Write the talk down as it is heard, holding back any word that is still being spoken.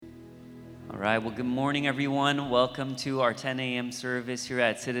All right, well, good morning, everyone. Welcome to our 10 a.m. service here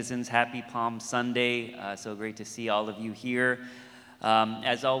at Citizens. Happy Palm Sunday. So great to see all of you here.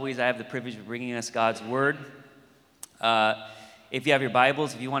 As always, I have the privilege of bringing us God's Word. If you have your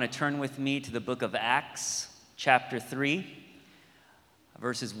Bibles, if you want to turn with me to the book of Acts, chapter 3,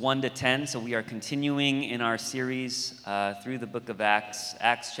 verses 1 to 10. So we are continuing in our series through the book of Acts.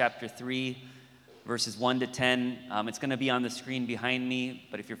 Acts chapter 3, verses 1 to 10. It's going to be on the screen behind me,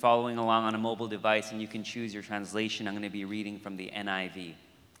 but if you're following along on a mobile device and you can choose your translation, I'm going to be reading from the NIV.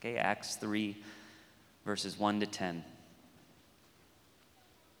 Okay, Acts 3, verses 1 to 10.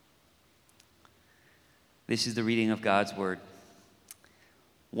 This is the reading of God's Word.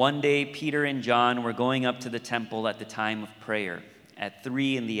 One day, Peter and John were going up to the temple at the time of prayer, at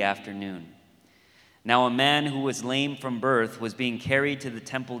 3 p.m. Now a man who was lame from birth was being carried to the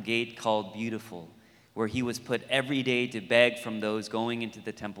temple gate called Beautiful, where he was put every day to beg from those going into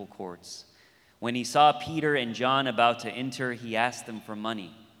the temple courts. When he saw Peter and John about to enter, he asked them for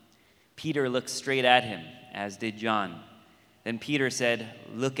money. Peter looked straight at him, as did John. Then Peter said,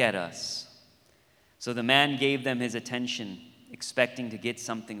 "Look at us." So the man gave them his attention, expecting to get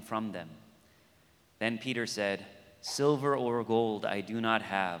something from them. Then Peter said, "Silver or gold I do not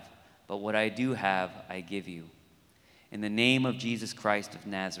have, but what I do have, I give you. In the name of Jesus Christ of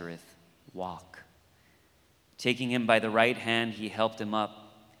Nazareth, walk." Taking him by the right hand, he helped him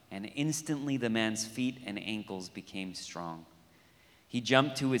up, and instantly the man's feet and ankles became strong. He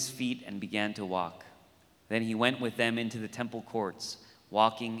jumped to his feet and began to walk. Then he went with them into the temple courts,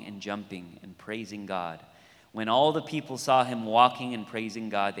 walking and jumping and praising God. When all the people saw him walking and praising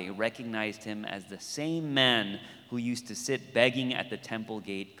God, they recognized him as the same man who used to sit begging at the temple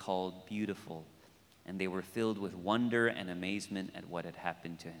gate called Beautiful, and they were filled with wonder and amazement at what had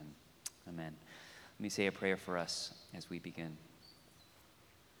happened to him. Amen. Let me say a prayer for us as we begin.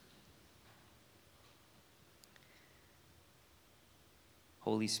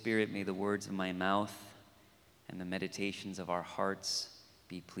 Holy Spirit, may the words of my mouth and the meditations of our hearts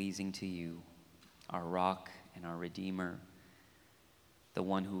be pleasing to you, our rock and our Redeemer, the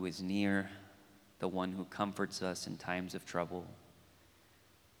one who is near, the one who comforts us in times of trouble.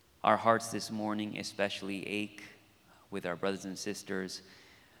 Our hearts this morning especially ache with our brothers and sisters,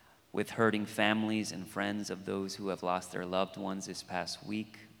 with hurting families and friends of those who have lost their loved ones this past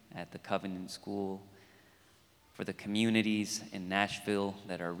week at the Covenant School, for the communities in Nashville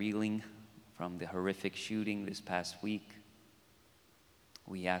that are reeling from the horrific shooting this past week.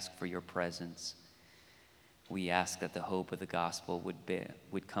 We ask for your presence. We ask that the hope of the gospel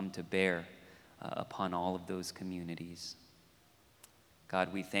would come to bear upon all of those communities.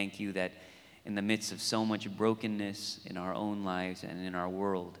 God, we thank you that in the midst of so much brokenness in our own lives and in our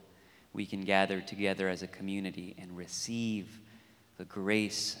world, we can gather together as a community and receive the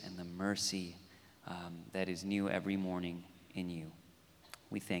grace and the mercy that is new every morning in you.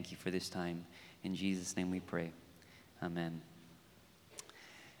 We thank you for this time. In Jesus' name we pray. Amen.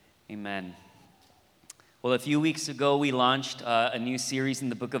 Amen. Well, a few weeks ago, we launched a new series in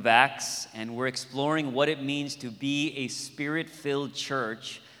the book of Acts, and we're exploring what it means to be a spirit-filled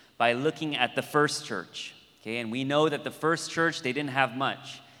church by looking at the first church. Okay, and we know that the first church, they didn't have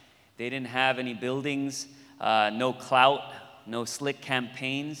much. They didn't have any buildings, no clout, no slick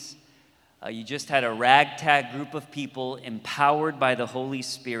campaigns. You just had a ragtag group of people empowered by the Holy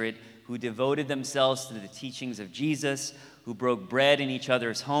Spirit who devoted themselves to the teachings of Jesus, who broke bread in each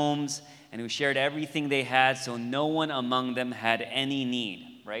other's homes, and who shared everything they had so no one among them had any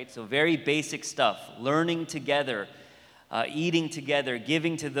need, right? So very basic stuff, learning together, eating together,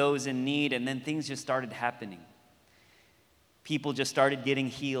 giving to those in need, and then things just started happening. People just started getting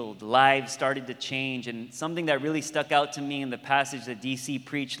healed, lives started to change, and something that really stuck out to me in the passage that DC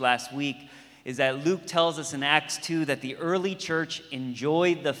preached last week is that Luke tells us in Acts 2 that the early church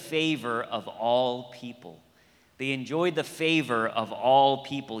enjoyed the favor of all people. They enjoyed the favor of all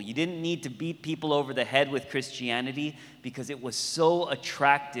people. You didn't need to beat people over the head with Christianity because it was so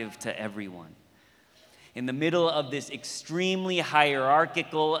attractive to everyone. In the middle of this extremely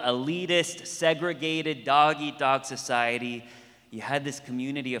hierarchical, elitist, segregated, dog-eat-dog society, you had this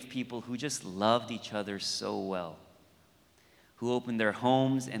community of people who just loved each other so well, who opened their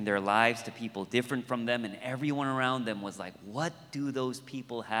homes and their lives to people different from them, and everyone around them was like, what do those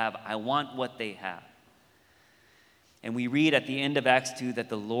people have? I want what they have. And we read at the end of Acts 2 that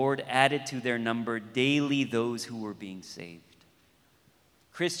the Lord added to their number daily those who were being saved.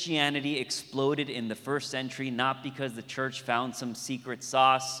 Christianity exploded in the first century not because the church found some secret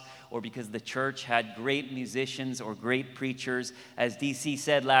sauce or because the church had great musicians or great preachers. As DC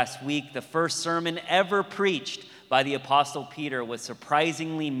said last week, the first sermon ever preached by the Apostle Peter was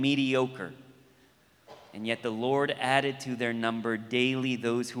surprisingly mediocre. And yet the Lord added to their number daily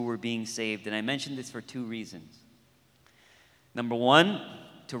those who were being saved. And I mention this for two reasons. Number one,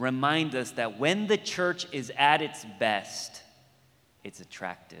 to remind us that when the church is at its best, it's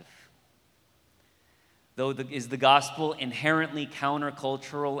attractive. Is the gospel inherently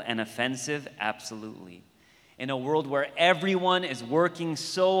countercultural and offensive? Absolutely. In a world where everyone is working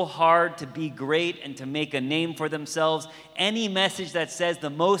so hard to be great and to make a name for themselves, any message that says the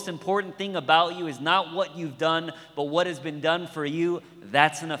most important thing about you is not what you've done, but what has been done for you,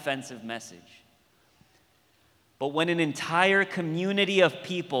 that's an offensive message. But when an entire community of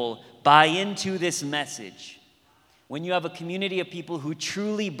people buy into this message, when you have a community of people who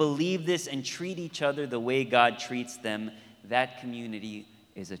truly believe this and treat each other the way God treats them, that community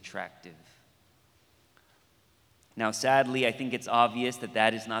is attractive. Now, sadly, I think it's obvious that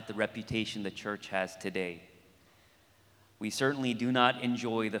that is not the reputation the church has today. We certainly do not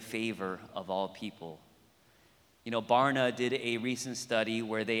enjoy the favor of all people. You know, Barna did a recent study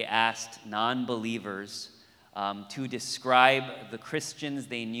where they asked non-believers to describe the Christians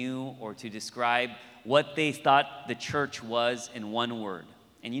they knew or to describe what they thought the church was in one word.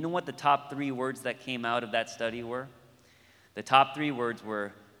 And you know what the top 3 words that came out of that study were? The top 3 words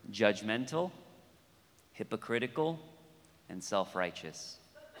were judgmental, hypocritical, and self-righteous.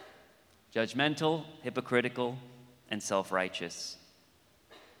 Judgmental, hypocritical, and self-righteous.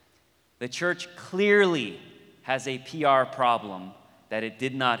 The church clearly has a PR problem that it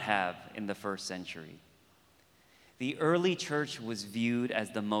did not have in the first century. The early church was viewed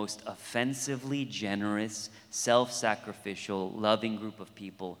as the most offensively generous, self-sacrificial, loving group of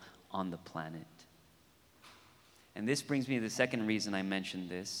people on the planet. And this brings me to the second reason I mentioned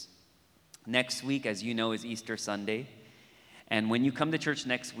this. Next week, as you know, is Easter Sunday. And when you come to church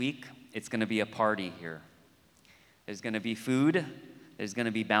next week, it's going to be a party here. There's going to be food. There's going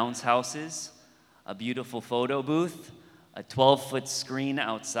to be bounce houses, a beautiful photo booth, a 12-foot screen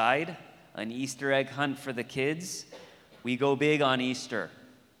outside, an Easter egg hunt for the kids. We go big on Easter,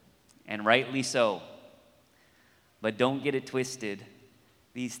 and rightly so. But don't get it twisted.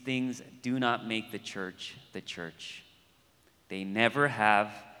 These things do not make the church the church. They never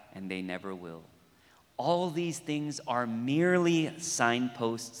have, and they never will. All these things are merely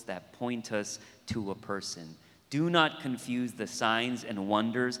signposts that point us to a person. Do not confuse the signs and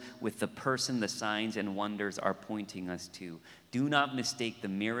wonders with the person the signs and wonders are pointing us to. Do not mistake the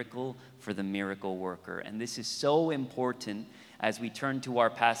miracle for the miracle worker. And this is so important as we turn to our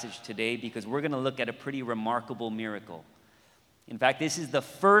passage today, because we're going to look at a pretty remarkable miracle. In fact, this is the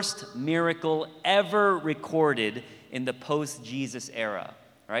first miracle ever recorded in the post-Jesus era.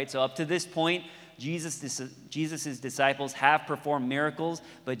 Right? So up to this point, Jesus' disciples have performed miracles,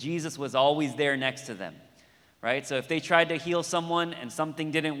 but Jesus was always there next to them. Right? So if they tried to heal someone and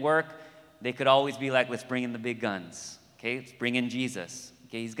something didn't work, they could always be like, let's bring in the big guns. Okay, let's bring in Jesus.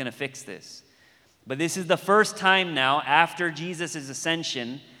 Okay, he's going to fix this. But this is the first time now, after Jesus'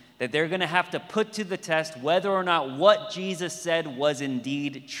 ascension, that they're going to have to put to the test whether or not what Jesus said was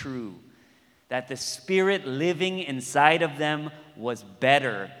indeed true. That the Spirit living inside of them was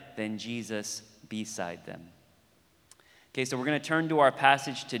better than Jesus beside them. Okay, so we're going to turn to our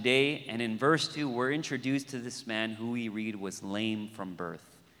passage today, and in verse 2, we're introduced to this man who we read was lame from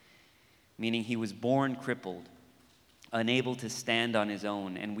birth, meaning he was born crippled, unable to stand on his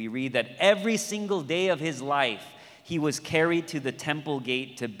own. And we read that every single day of his life, he was carried to the temple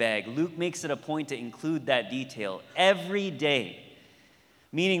gate to beg. Luke makes it a point to include that detail. Every day.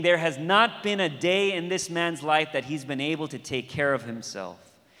 Meaning there has not been a day in this man's life that he's been able to take care of himself.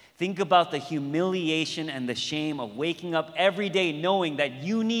 Think about the humiliation and the shame of waking up every day knowing that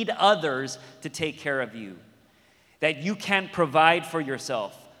you need others to take care of you, that you can't provide for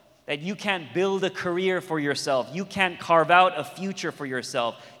yourself, that you can't build a career for yourself, you can't carve out a future for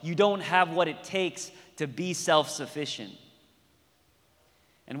yourself, you don't have what it takes to be self-sufficient.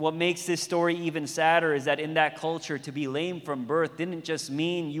 And what makes this story even sadder is that in that culture, to be lame from birth didn't just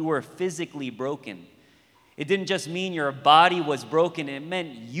mean you were physically broken. It didn't just mean your body was broken. It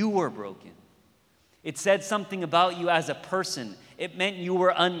meant you were broken. It said something about you as a person. It meant you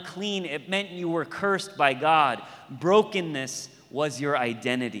were unclean. It meant you were cursed by God. Brokenness was your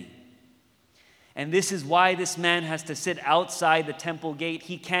identity. And this is why this man has to sit outside the temple gate.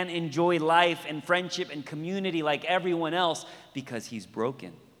 He can't enjoy life and friendship and community like everyone else because he's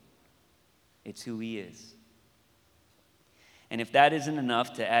broken. It's who he is. And if that isn't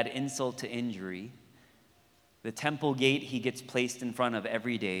enough to add insult to injury, the temple gate he gets placed in front of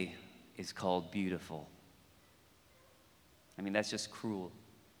every day is called beautiful. I mean, that's just cruel.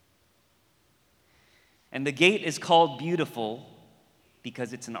 And the gate is called Beautiful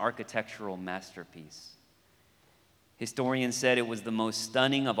because it's an architectural masterpiece. Historians said it was the most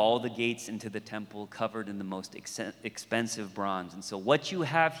stunning of all the gates into the temple, covered in the most expensive bronze. And so what you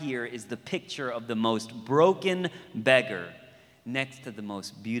have here is the picture of the most broken beggar next to the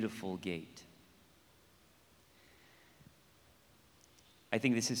most beautiful gate. I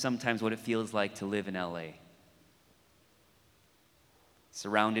think this is sometimes what it feels like to live in LA.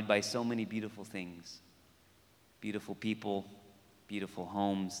 Surrounded by so many beautiful things, beautiful people, beautiful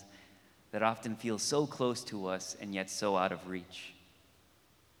homes that often feel so close to us and yet so out of reach.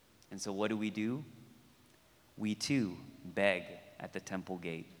 And so what do? We too beg at the temple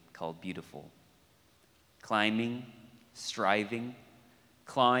gate called Beautiful, climbing, striving,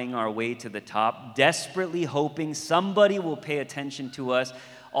 clawing our way to the top, desperately hoping somebody will pay attention to us,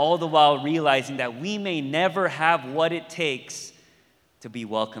 all the while realizing that we may never have what it takes to be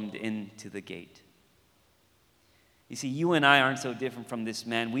welcomed into the gate. You see, you and I aren't so different from this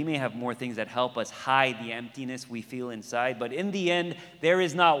man. We may have more things that help us hide the emptiness we feel inside, but in the end, there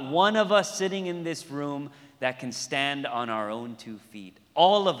is not one of us sitting in this room that can stand on our own 2 feet.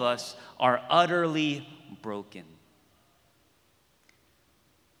 All of us are utterly broken.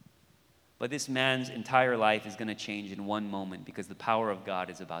 But this man's entire life is going to change in one moment because the power of God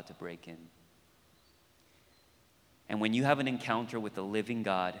is about to break in. And when you have an encounter with the living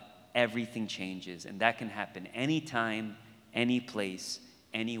God, everything changes. And that can happen anytime, any place,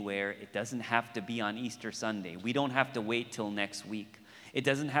 anywhere. It doesn't have to be on Easter Sunday. We don't have to wait till next week. It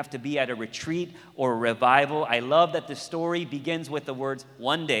doesn't have to be at a retreat or a revival. I love that the story begins with the words,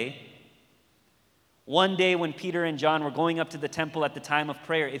 one day. One day when Peter and John were going up to the temple at the time of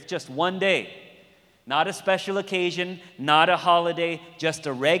prayer. It's just one day. Not a special occasion, not a holiday, just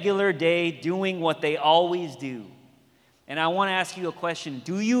a regular day doing what they always do. And I want to ask you a question.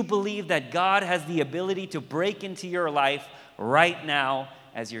 Do you believe that God has the ability to break into your life right now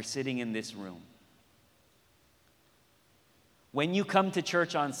as you're sitting in this room? When you come to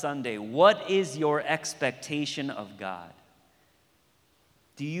church on Sunday, what is your expectation of God?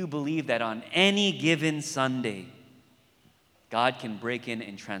 Do you believe that on any given Sunday, God can break in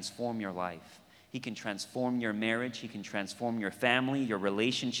and transform your life? He can transform your marriage. He can transform your family, your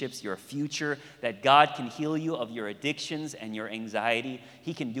relationships, your future, that God can heal you of your addictions and your anxiety.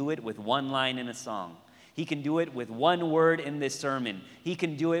 He can do it with one line in a song. He can do it with one word in this sermon. He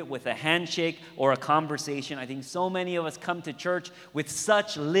can do it with a handshake or a conversation. I think so many of us come to church with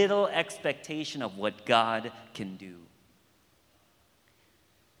such little expectation of what God can do.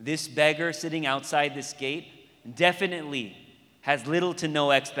 This beggar sitting outside this gate definitely has little to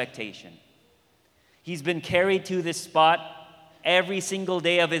no expectation. He's been carried to this spot every single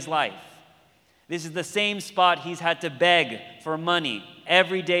day of his life. This is the same spot he's had to beg for money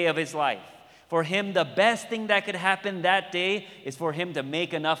every day of his life. For him, the best thing that could happen that day is for him to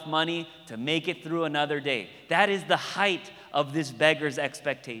make enough money to make it through another day. That is the height of this beggar's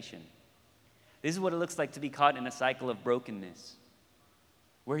expectation. This is what it looks like to be caught in a cycle of brokenness,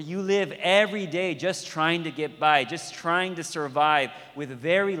 where you live every day just trying to get by, just trying to survive with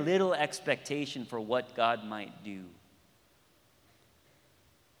very little expectation for what God might do.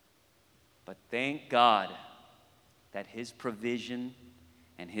 But thank God that His provision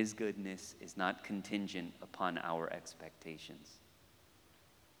and His goodness is not contingent upon our expectations.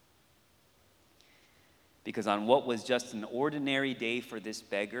 Because on what was just an ordinary day for this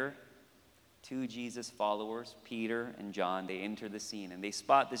beggar, 2 Jesus followers, Peter and John, they enter the scene and they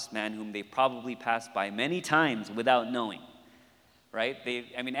spot this man whom they probably passed by many times without knowing, right?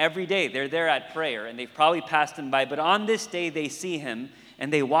 Every day they're there at prayer and they've probably passed him by, but on this day they see him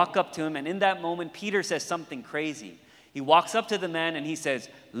and they walk up to him, and in that moment Peter says something crazy. He walks up to the man and he says,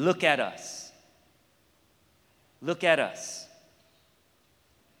 "Look at us. Look at us."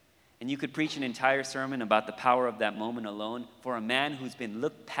 And you could preach an entire sermon about the power of that moment alone. For a man who's been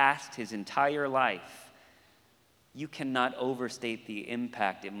looked past his entire life, you cannot overstate the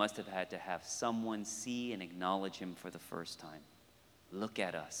impact it must have had to have someone see and acknowledge him for the first time. Look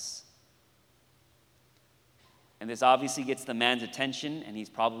at us. And this obviously gets the man's attention, and he's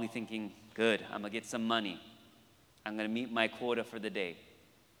probably thinking, good, I'm going to get some money. I'm going to meet my quota for the day.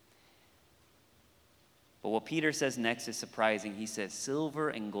 But what Peter says next is surprising. He says, "Silver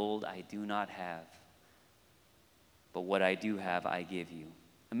and gold I do not have, but what I do have I give you."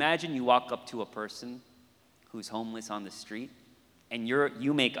 Imagine you walk up to a person who's homeless on the street, and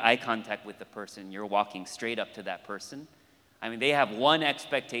you make eye contact with the person. You're walking straight up to that person. They have one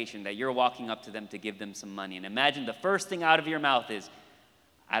expectation, that you're walking up to them to give them some money. And imagine the first thing out of your mouth is,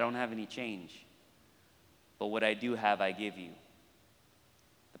 "I don't have any change, but what I do have I give you."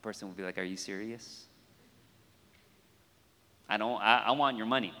 The person will be like, "Are you serious? I want your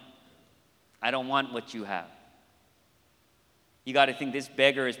money. I don't want what you have. You got to think this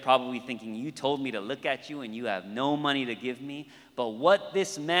beggar is probably thinking, you told me to look at you and you have no money to give me. But what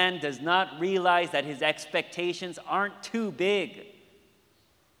this man does not realize that his expectations aren't too big.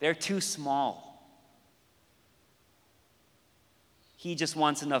 They're too small. He just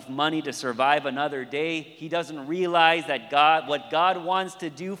wants enough money to survive another day. He doesn't realize that what God wants to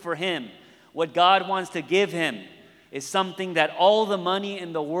do for him, what God wants to give him, is something that all the money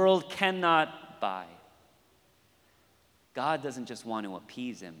in the world cannot buy. God doesn't just want to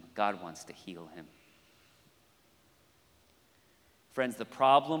appease him, God wants to heal him. Friends, the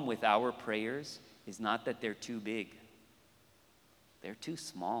problem with our prayers is not that they're too big. They're too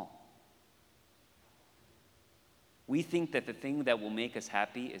small. We think that the thing that will make us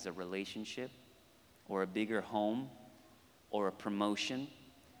happy is a relationship or a bigger home or a promotion,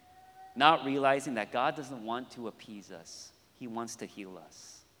 not realizing that God doesn't want to appease us. He wants to heal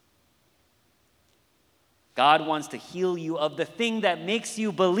us. God wants to heal you of the thing that makes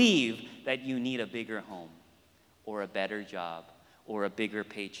you believe that you need a bigger home or a better job or a bigger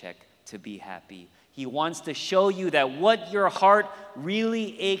paycheck to be happy. He wants to show you that what your heart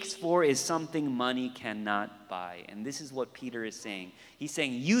really aches for is something money cannot buy. And this is what Peter is saying. He's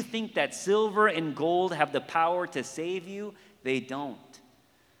saying, you think that silver and gold have the power to save you? They don't.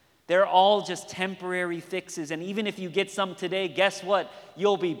 They're all just temporary fixes. And even if you get some today, guess what?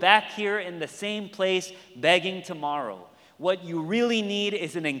 You'll be back here in the same place begging tomorrow. What you really need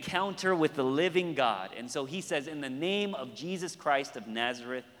is an encounter with the living God. And so he says, in the name of Jesus Christ of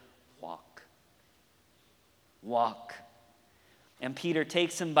Nazareth, walk. Walk. And Peter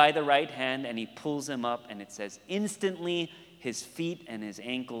takes him by the right hand and he pulls him up, and it says, instantly his feet and his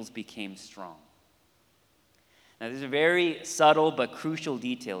ankles became strong. Now, there's a very subtle but crucial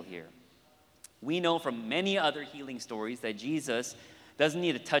detail here. We know from many other healing stories that Jesus doesn't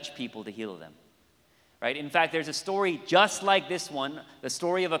need to touch people to heal them, right? In fact, there's a story just like this one, the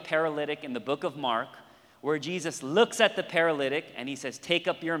story of a paralytic in the book of Mark, where Jesus looks at the paralytic and he says, take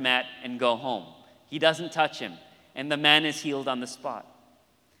up your mat and go home. He doesn't touch him, and the man is healed on the spot.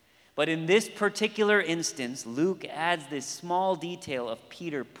 But in this particular instance, Luke adds this small detail of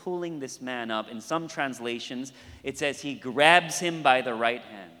Peter pulling this man up. In some translations, it says he grabs him by the right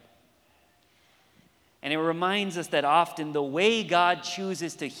hand. And it reminds us that often the way God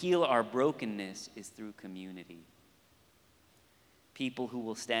chooses to heal our brokenness is through community. People who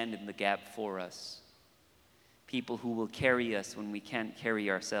will stand in the gap for us. People who will carry us when we can't carry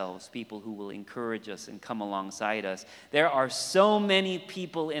ourselves. People who will encourage us and come alongside us. There are so many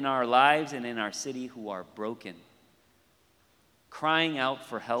people in our lives and in our city who are broken, crying out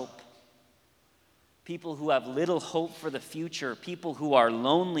for help. People who have little hope for the future. People who are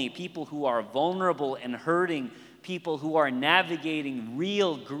lonely. People who are vulnerable and hurting. People who are navigating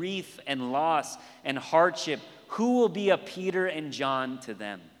real grief and loss and hardship. Who will be a Peter and John to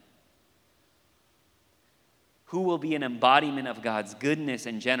them? Who will be an embodiment of God's goodness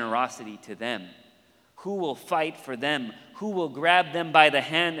and generosity to them? Who will fight for them? Who will grab them by the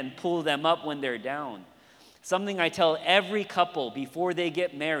hand and pull them up when they're down? Something I tell every couple before they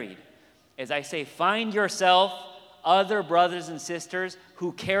get married is I say, find yourself other brothers and sisters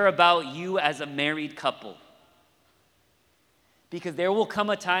who care about you as a married couple. Because there will come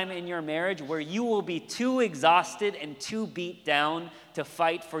a time in your marriage where you will be too exhausted and too beat down to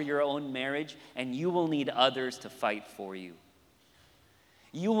fight for your own marriage, and you will need others to fight for you.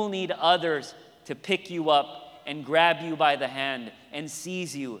 You will need others to pick you up and grab you by the hand and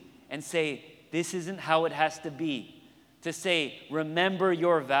seize you and say, this isn't how it has to be. To say, remember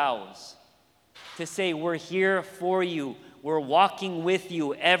your vows. To say, we're here for you. We're walking with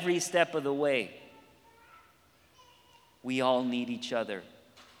you every step of the way. We all need each other.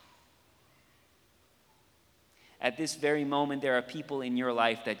 At this very moment, there are people in your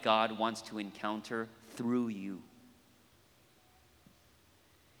life that God wants to encounter through you.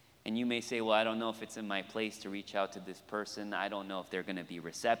 And you may say, well, I don't know if it's in my place to reach out to this person. I don't know if they're going to be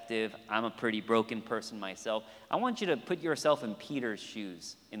receptive. I'm a pretty broken person myself. I want you to put yourself in Peter's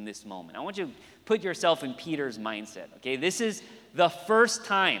shoes in this moment. I want you to put yourself in Peter's mindset. Okay, this is the first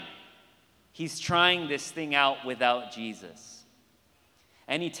time he's trying this thing out without Jesus.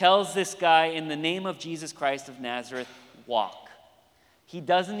 And he tells this guy, in the name of Jesus Christ of Nazareth, walk. He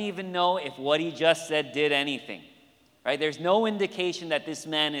doesn't even know if what he just said did anything. Right? There's no indication that this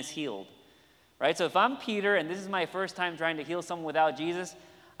man is healed. Right? So if I'm Peter and this is my first time trying to heal someone without Jesus,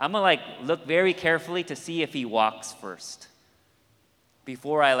 I'm going to look very carefully to see if he walks first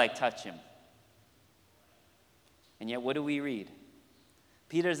before I touch him. And yet what do we read?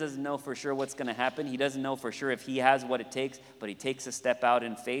 Peter doesn't know for sure what's going to happen. He doesn't know for sure if he has what it takes, but he takes a step out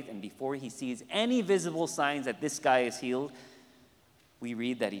in faith, and before he sees any visible signs that this guy is healed, we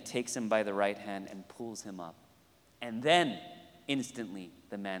read that he takes him by the right hand and pulls him up. And then, instantly,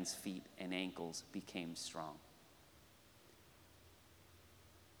 the man's feet and ankles became strong.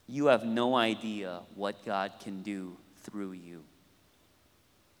 You have no idea what God can do through you.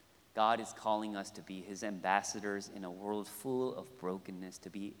 God is calling us to be his ambassadors in a world full of brokenness, to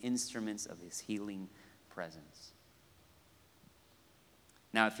be instruments of his healing presence.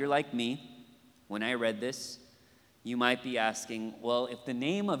 Now, if you're like me, when I read this, you might be asking, well, if the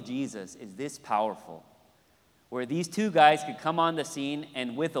name of Jesus is this powerful, where these two guys could come on the scene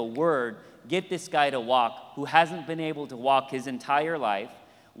and with a word get this guy to walk who hasn't been able to walk his entire life,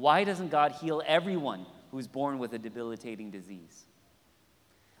 why doesn't God heal everyone who's born with a debilitating disease?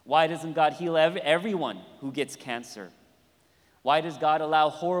 Why doesn't God heal everyone who gets cancer? Why does God allow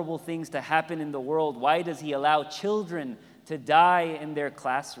horrible things to happen in the world? Why does he allow children to die in their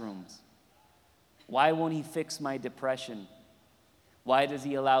classrooms? Why won't he fix my depression? Why does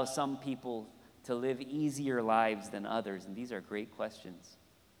he allow some people to live easier lives than others? And these are great questions.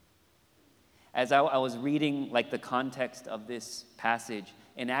 As I was reading the context of this passage,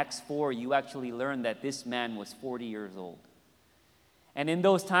 in Acts 4, you actually learn that this man was 40 years old. And in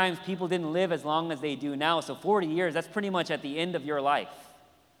those times, people didn't live as long as they do now. So 40 years, that's pretty much at the end of your life.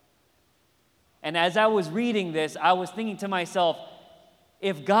 And as I was reading this, I was thinking to myself,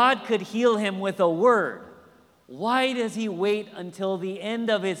 if God could heal him with a word, why does he wait until the end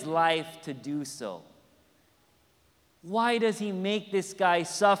of his life to do so? Why does he make this guy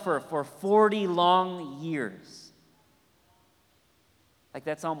suffer for 40 long years?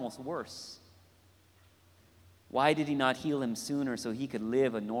 That's almost worse. Why did he not heal him sooner so he could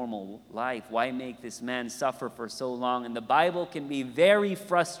live a normal life? Why make this man suffer for so long? And the Bible can be very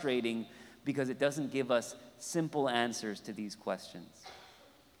frustrating because it doesn't give us simple answers to these questions.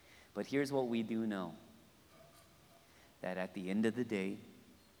 But here's what we do know. That at the end of the day,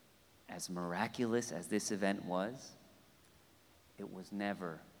 as miraculous as this event was, it was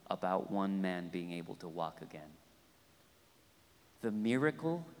never about one man being able to walk again. The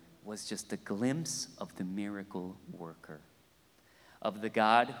miracle was just a glimpse of the miracle worker, of the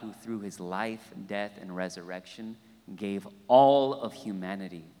God who through his life, death, and resurrection gave all of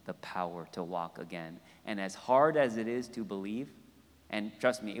humanity the power to walk again. And as hard as it is to believe, and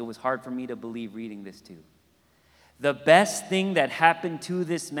trust me, it was hard for me to believe reading this too, the best thing that happened to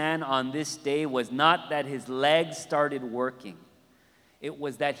this man on this day was not that his legs started working. It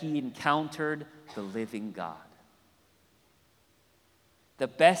was that he encountered the living God. The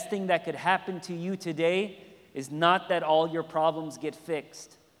best thing that could happen to you today is not that all your problems get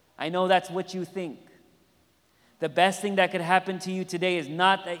fixed. I know that's what you think. The best thing that could happen to you today is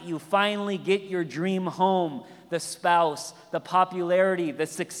not that you finally get your dream home, the spouse, the popularity, the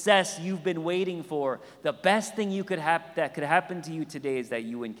success you've been waiting for. The best thing that could happen to you today is that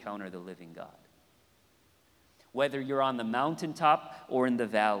you encounter the living God. Whether you're on the mountaintop or in the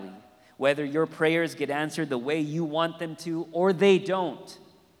valley, whether your prayers get answered the way you want them to or they don't,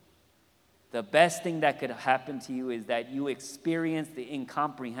 the best thing that could happen to you is that you experience the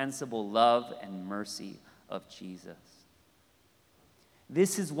incomprehensible love and mercy of Jesus.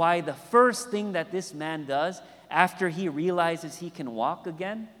 This is why the first thing that this man does after he realizes he can walk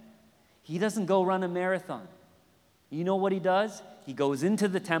again, he doesn't go run a marathon. You know what he does? He goes into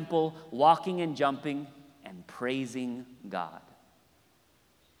the temple, walking and jumping and praising God.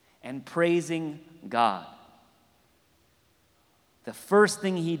 And praising God. The first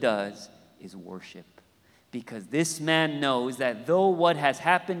thing he does is worship. Because this man knows that though what has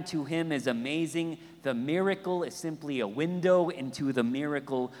happened to him is amazing, the miracle is simply a window into the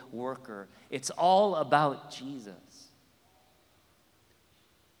miracle worker. It's all about Jesus.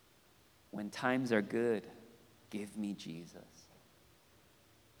 When times are good, give me Jesus.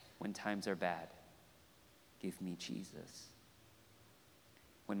 When times are bad, give me Jesus.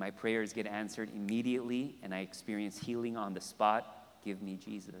 When my prayers get answered immediately and I experience healing on the spot, give me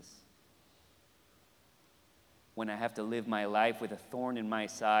Jesus. When I have to live my life with a thorn in my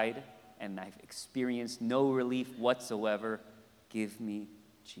side and I've experienced no relief whatsoever, give me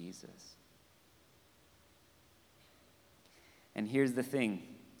Jesus. And here's the thing.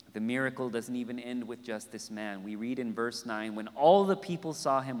 The miracle doesn't even end with just this man. We read in verse 9, when all the people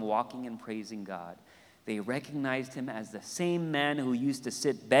saw him walking and praising God, they recognized him as the same man who used to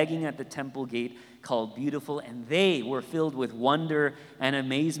sit begging at the temple gate called Beautiful, and they were filled with wonder and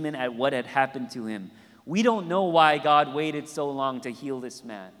amazement at what had happened to him. We don't know why God waited so long to heal this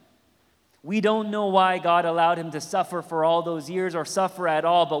man. We don't know why God allowed him to suffer for all those years or suffer at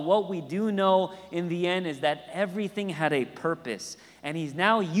all, but what we do know in the end is that everything had a purpose. And he's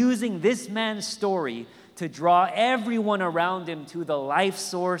now using this man's story to draw everyone around him to the life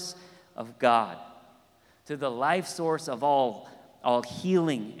source of God, to the life source of all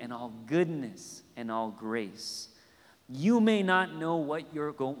healing and all goodness and all grace. You may not know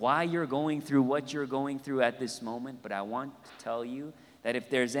why you're going through what you're going through at this moment, but I want to tell you that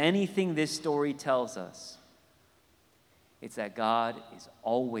if there's anything this story tells us, it's that God is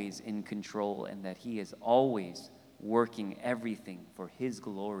always in control and that he is always working everything for his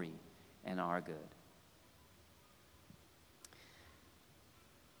glory and our good.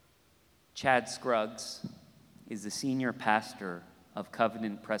 Chad Scruggs is the senior pastor of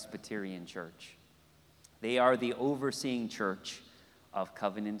Covenant Presbyterian Church. They are the overseeing church of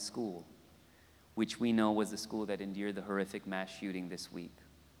Covenant School, which we know was the school that endured the horrific mass shooting this week.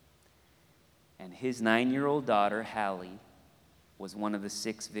 And his 9-year-old daughter, Hallie, was one of the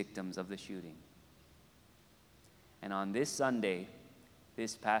 6 victims of the shooting. And on this Sunday,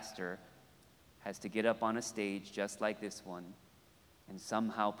 this pastor has to get up on a stage just like this one and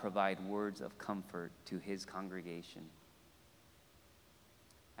somehow provide words of comfort to his congregation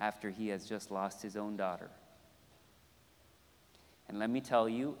after he has just lost his own daughter. And let me tell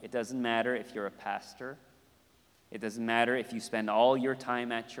you, it doesn't matter if you're a pastor. It doesn't matter if you spend all your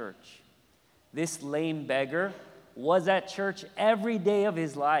time at church. This lame beggar was at church every day of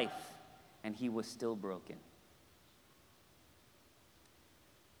his life, and he was still broken.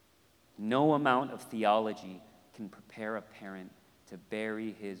 No amount of theology can prepare a parent to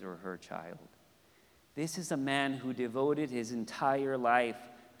bury his or her child. This is a man who devoted his entire life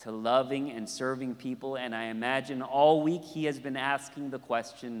to loving and serving people, and I imagine all week he has been asking the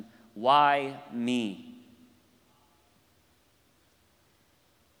question, why me?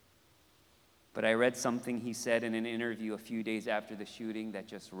 But I read something he said in an interview a few days after the shooting that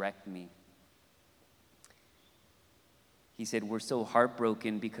just wrecked me. He said, "We're so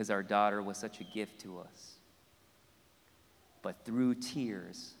heartbroken because our daughter was such a gift to us. But through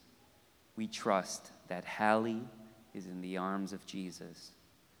tears, we trust that Hallie is in the arms of Jesus,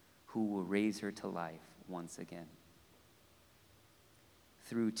 who will raise her to life once again."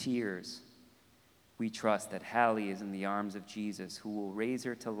 Through tears, we trust that Hallie is in the arms of Jesus, who will raise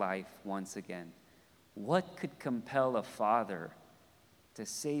her to life once again. What could compel a father to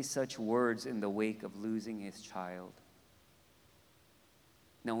say such words in the wake of losing his child,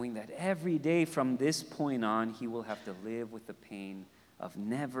 knowing that every day from this point on, he will have to live with the pain of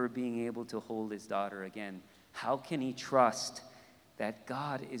never being able to hold his daughter again? How can he trust that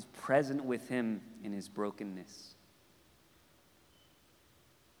God is present with him in his brokenness?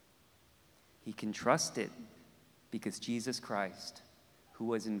 He can trust it because Jesus Christ, who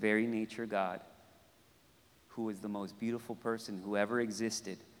was in very nature God, who was the most beautiful person who ever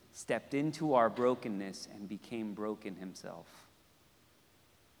existed, stepped into our brokenness and became broken himself.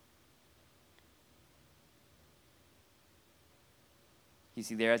 You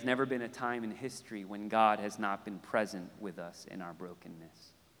see, there has never been a time in history when God has not been present with us in our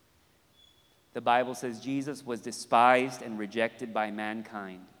brokenness. The Bible says Jesus was despised and rejected by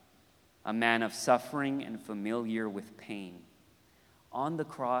mankind, a man of suffering and familiar with pain. On the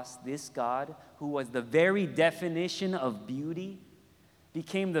cross, this God, who was the very definition of beauty,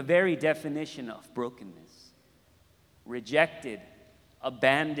 became the very definition of brokenness. Rejected,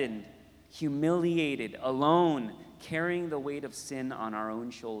 abandoned, humiliated, alone, carrying the weight of sin on our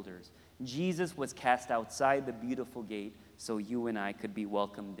own shoulders. Jesus was cast outside the beautiful gate so you and I could be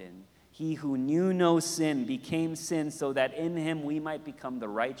welcomed in. He who knew no sin became sin so that in him we might become the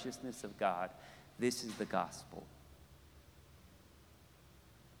righteousness of God. This is the gospel.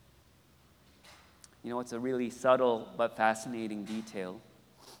 You know, what's a really subtle but fascinating detail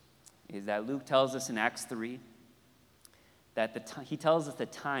is that Luke tells us in Acts 3 that he tells us the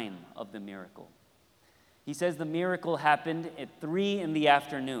time of the miracle. He says the miracle happened at 3 in the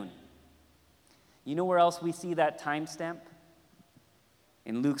afternoon. You know where else we see that timestamp?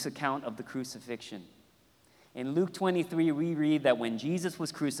 In Luke's account of the crucifixion. In Luke 23, we read that when Jesus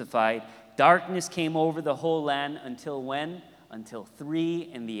was crucified, darkness came over the whole land until when? Until 3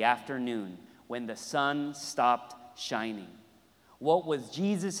 in the afternoon, when the sun stopped shining. What was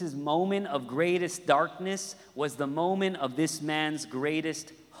Jesus' moment of greatest darkness was the moment of this man's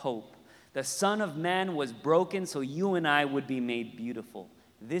greatest hope. The Son of Man was broken so you and I would be made beautiful.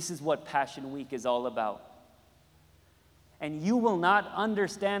 This is what Passion Week is all about. And you will not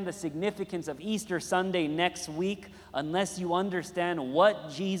understand the significance of Easter Sunday next week unless you understand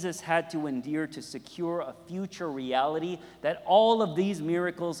what Jesus had to endure to secure a future reality that all of these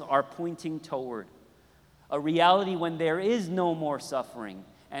miracles are pointing toward. A reality when there is no more suffering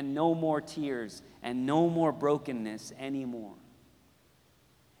and no more tears and no more brokenness anymore.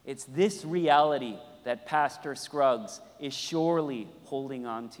 It's this reality that Pastor Scruggs is surely holding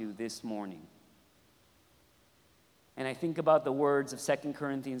on to this morning. And I think about the words of 2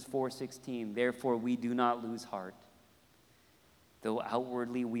 Corinthians 4:16, therefore we do not lose heart. Though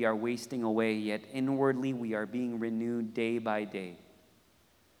outwardly we are wasting away, yet inwardly we are being renewed day by day.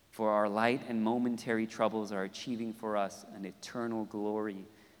 For our light and momentary troubles are achieving for us an eternal glory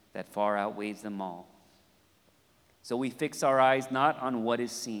that far outweighs them all. So we fix our eyes not on what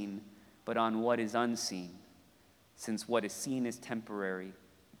is seen, but on what is unseen, since what is seen is temporary,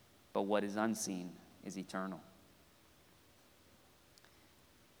 but what is unseen is eternal.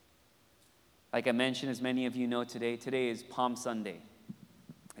 Like I mentioned, as many of you know today is Palm Sunday.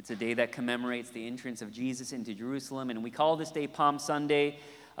 It's a day that commemorates the entrance of Jesus into Jerusalem, and we call this day Palm Sunday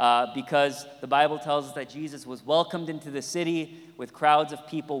because the Bible tells us that Jesus was welcomed into the city with crowds of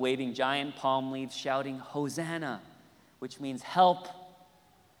people waving giant palm leaves, shouting, Hosanna, which means help,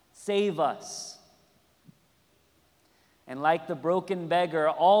 save us. And like the broken beggar,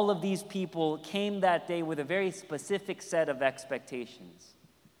 all of these people came that day with a very specific set of expectations.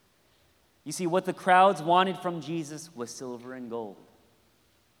 You see, what the crowds wanted from Jesus was silver and gold.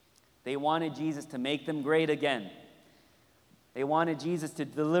 They wanted Jesus to make them great again. They wanted Jesus to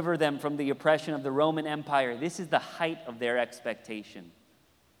deliver them from the oppression of the Roman Empire. This is the height of their expectation.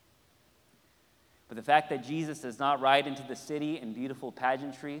 But the fact that Jesus does not ride into the city in beautiful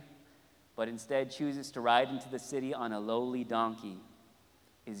pageantry, but instead chooses to ride into the city on a lowly donkey,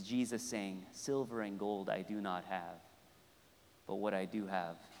 is Jesus saying, silver and gold I do not have, but what I do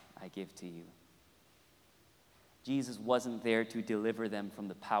have, I give to you. Jesus wasn't there to deliver them from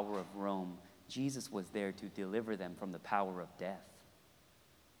the power of Rome. Jesus was there to deliver them from the power of death.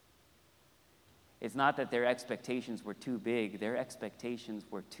 It's not that their expectations were too big, their expectations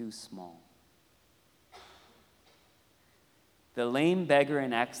were too small. The lame beggar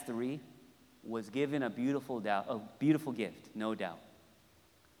in Acts 3 was given a beautiful gift, no doubt,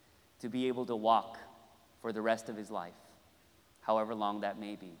 to be able to walk for the rest of his life, however long that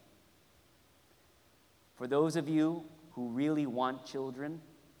may be. For those of you who really want children,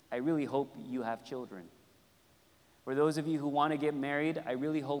 I really hope you have children. For those of you who want to get married, I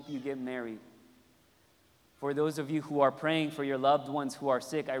really hope you get married. For those of you who are praying for your loved ones who are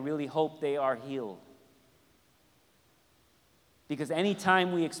sick, I really hope they are healed. Because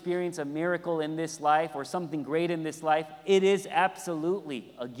anytime we experience a miracle in this life or something great in this life, it is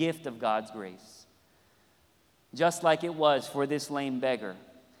absolutely a gift of God's grace. Just like it was for this lame beggar.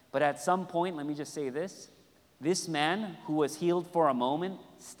 But at some point, let me just say this man who was healed for a moment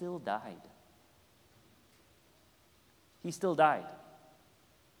still died. He still died.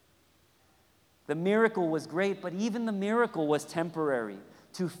 The miracle was great, but even the miracle was temporary.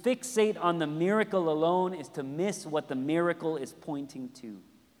 To fixate on the miracle alone is to miss what the miracle is pointing to.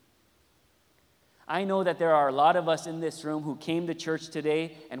 I know that there are a lot of us in this room who came to church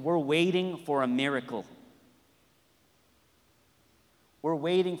today and we're waiting for a miracle. We're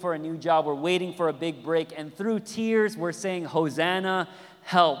waiting for a new job. We're waiting for a big break. And through tears, we're saying, Hosanna,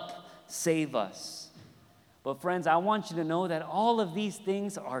 help, save us. But friends, I want you to know that all of these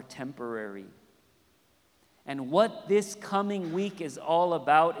things are temporary. And what this coming week is all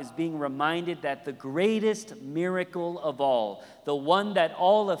about is being reminded that the greatest miracle of all, the one that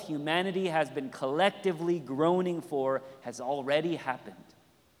all of humanity has been collectively groaning for, has already happened.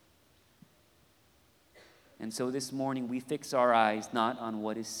 And so this morning we fix our eyes not on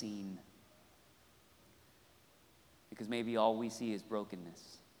what is seen, because maybe all we see is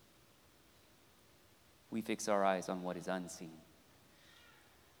brokenness. We fix our eyes on what is unseen,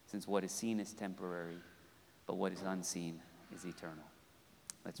 since what is seen is temporary, but what is unseen is eternal.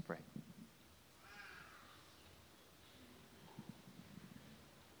 Let's pray.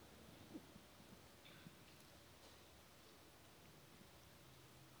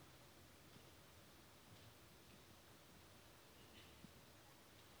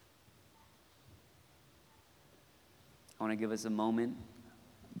 I want to give us a moment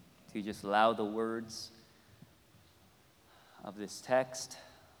to just allow the words of this text,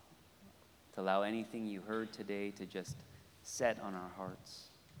 to allow anything you heard today to just set on our hearts.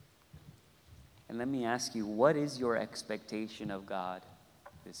 And let me ask you, what is your expectation of God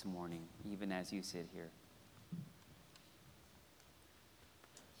this morning, even as you sit here?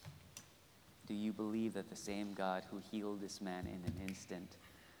 Do you believe that the same God who healed this man in an instant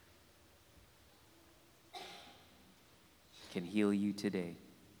can heal you today?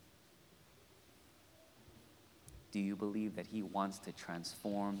 Do you believe that he wants to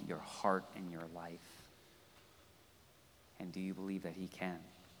transform your heart and your life? And do you believe that he can?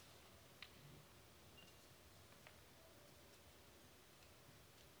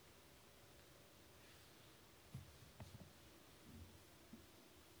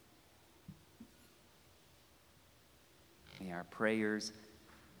 May our prayers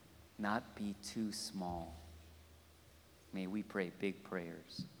not be too small. May we pray big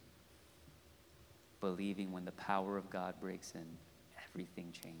prayers, believing when the power of God breaks in,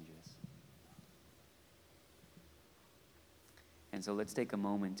 everything changes. And so let's take a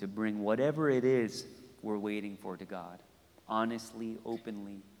moment to bring whatever it is we're waiting for to God, honestly,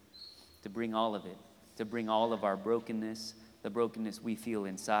 openly, to bring all of it, to bring all of our brokenness, the brokenness we feel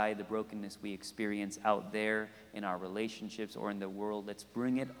inside, the brokenness we experience out there in our relationships or in the world. Let's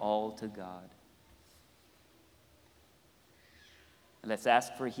bring it all to God. Let's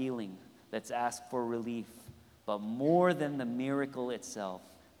ask for healing. Let's ask for relief. But more than the miracle itself,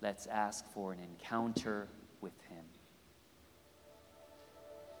 let's ask for an encounter with him.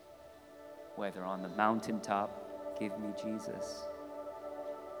 Whether on the mountaintop, give me Jesus.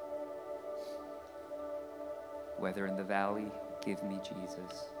 Whether in the valley, give me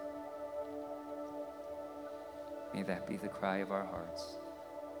Jesus. May that be the cry of our hearts.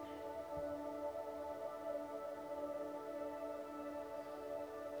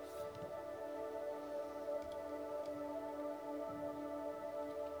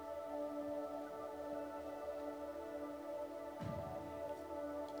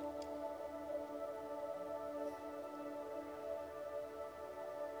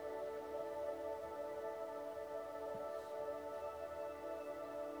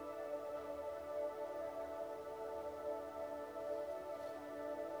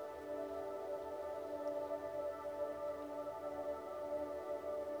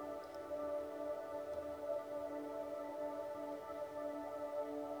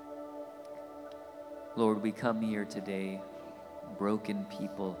 Lord, we come here today, broken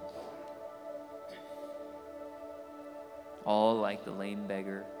people, all like the lame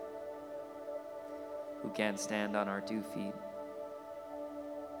beggar who can't stand on our 2 feet,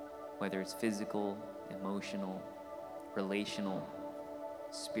 whether it's physical, emotional, relational,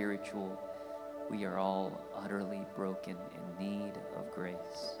 spiritual. We are all utterly broken in need of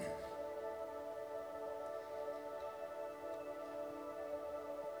grace.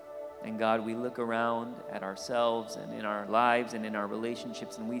 And God, we look around at ourselves and in our lives and in our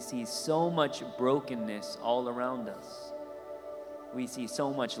relationships, and we see so much brokenness all around us. We see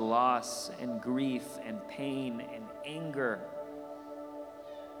so much loss and grief and pain and anger.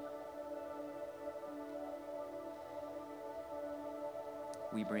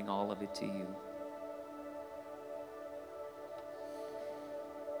 We bring all of it to you.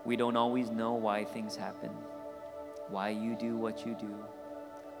 We don't always know why things happen, why you do what you do.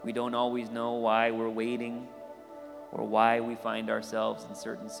 We don't always know why we're waiting or why we find ourselves in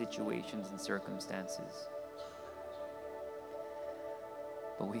certain situations and circumstances.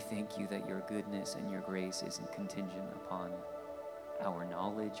 But we thank you that your goodness and your grace isn't contingent upon our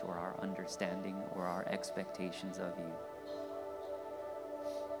knowledge or our understanding or our expectations of you.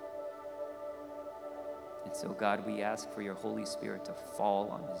 And so, God, we ask for your Holy Spirit to fall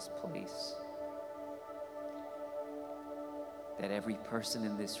on this place. That every person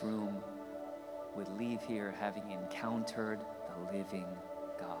in this room would leave here having encountered the living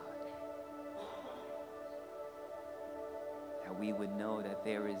God. That we would know that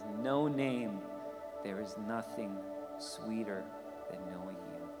there is no name, there is nothing sweeter than knowing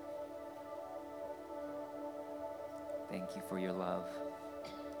you. Thank you for your love.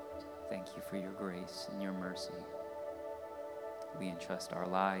 Thank you for your grace and your mercy. We entrust our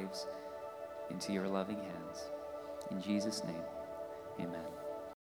lives into your loving hands. In Jesus' name, amen.